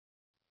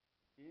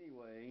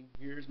Anyway,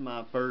 here's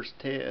my first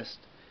test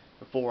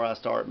before I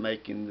start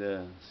making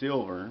the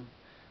silver.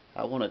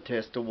 I want to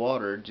test the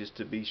water just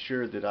to be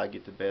sure that I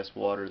get the best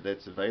water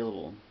that's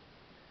available.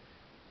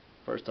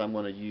 First I'm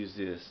going to use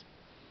this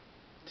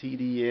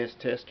Tds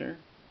Tester.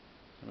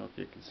 I don't know if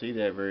you can see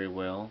that very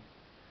well.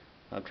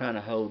 I'm trying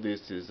to hold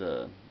this as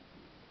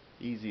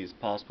easy as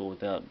possible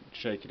without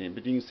shaking it,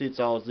 but you can see it's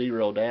all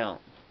zeroed out.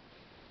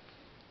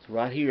 So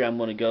right here I'm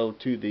going to go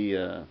to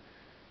the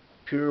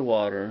pure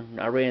water.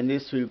 I ran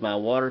this through my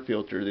water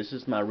filter. This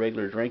is my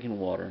regular drinking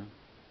water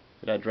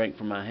that I drink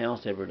from my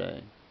house every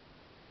day.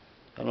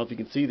 I don't know if you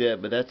can see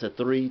that, but that's a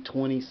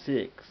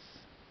 326.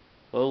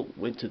 Well,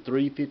 went to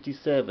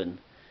 357,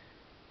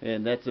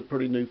 and that's a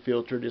pretty new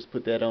filter. Just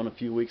put that on a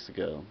few weeks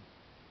ago.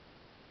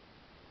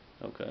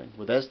 Okay,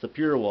 well that's the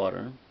pure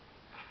water.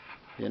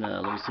 Then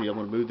let me see, I'm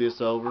going to move this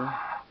over.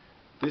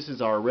 This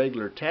is our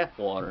regular tap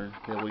water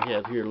that we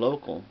have here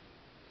local.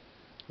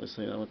 Let's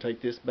see, I'm going to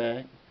take this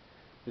back.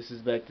 This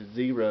is back to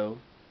 0.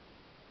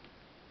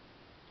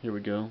 Here we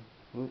go.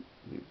 Oop,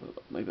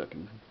 maybe I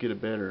can get it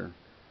better.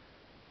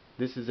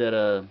 This is at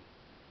a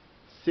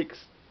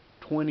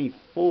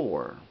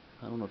 624.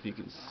 I don't know if you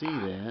can see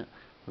that.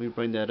 Let me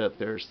bring that up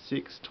there.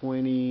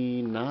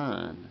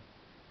 629.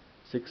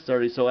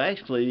 630. So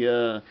actually,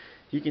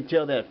 you can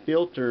tell that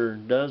filter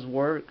does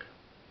work.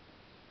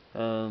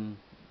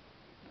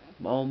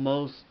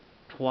 Almost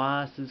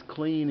twice as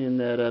clean in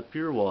that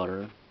pure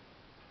water.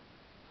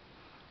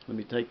 Let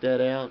me take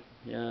that out.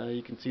 Yeah,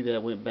 you can see that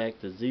it went back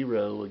to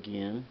 0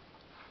 again.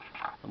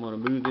 I'm going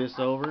to move this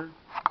over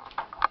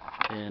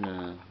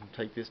and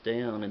take this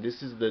down. And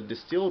this is the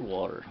distilled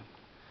water.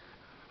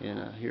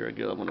 And here I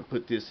go. I'm going to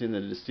put this in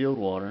the distilled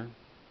water.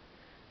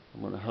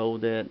 I'm going to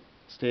hold that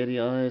steady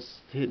on.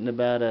 It's hitting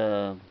about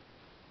a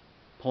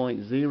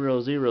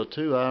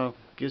 0.002. I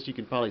guess you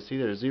can probably see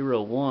there,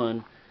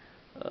 0.1.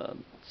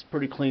 It's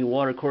pretty clean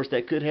water. Of course,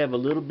 that could have a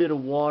little bit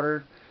of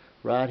water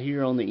right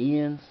here on the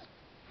ends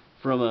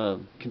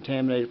from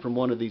contaminated from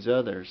one of these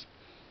others.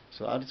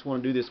 So I just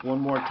want to do this one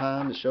more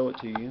time to show it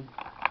to you.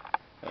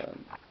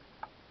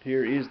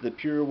 Here is the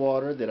pure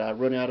water that I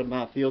run out of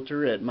my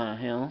filter at my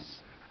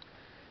house.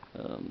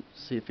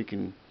 See if we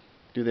can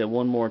do that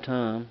one more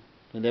time.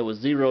 And that was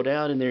zeroed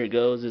out, and there it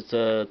goes. It's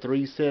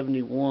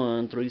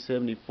 371,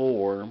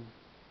 374.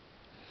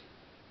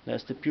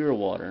 That's the pure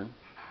water.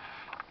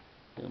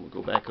 And we'll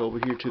go back over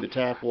here to the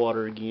tap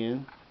water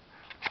again.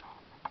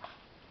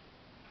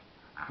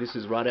 This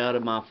is right out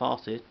of my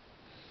faucet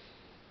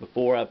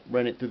before I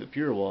run it through the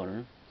pure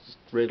water. It's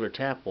regular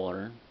tap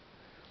water.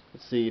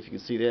 Let's see if you can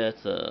see that.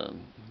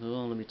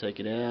 Well, let me take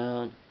it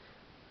out.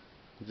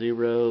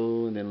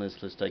 0, and then let's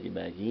take it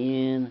back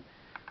in.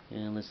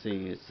 And let's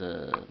see, it's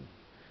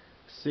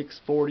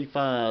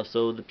 645.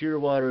 So the pure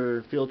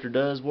water filter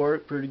does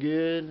work pretty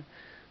good.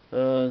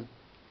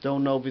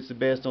 Don't know if it's the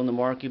best on the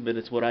market, but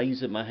it's what I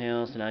use at my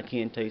house, and I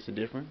can taste the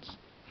difference.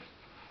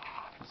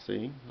 Let's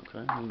see.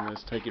 Okay, and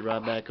let's take it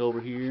right back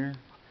over here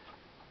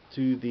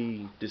to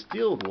the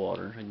distilled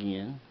water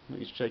again.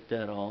 Let's check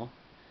that off.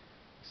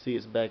 See,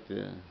 it's back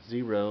to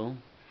 0.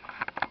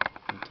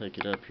 I'll take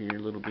it up here a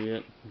little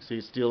bit. You see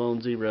it's still on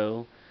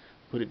 0.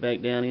 Put it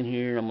back down in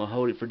here. I'm gonna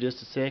hold it for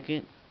just a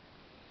second.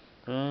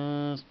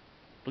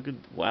 Look at,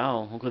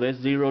 wow, okay, that's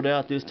zeroed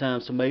out this time,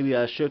 so maybe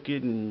I shook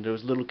it and there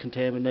was a little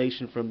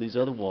contamination from these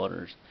other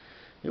waters.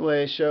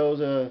 Anyway, it shows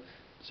the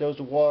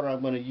water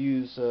I'm going to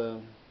use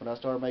when I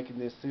start making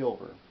this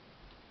silver.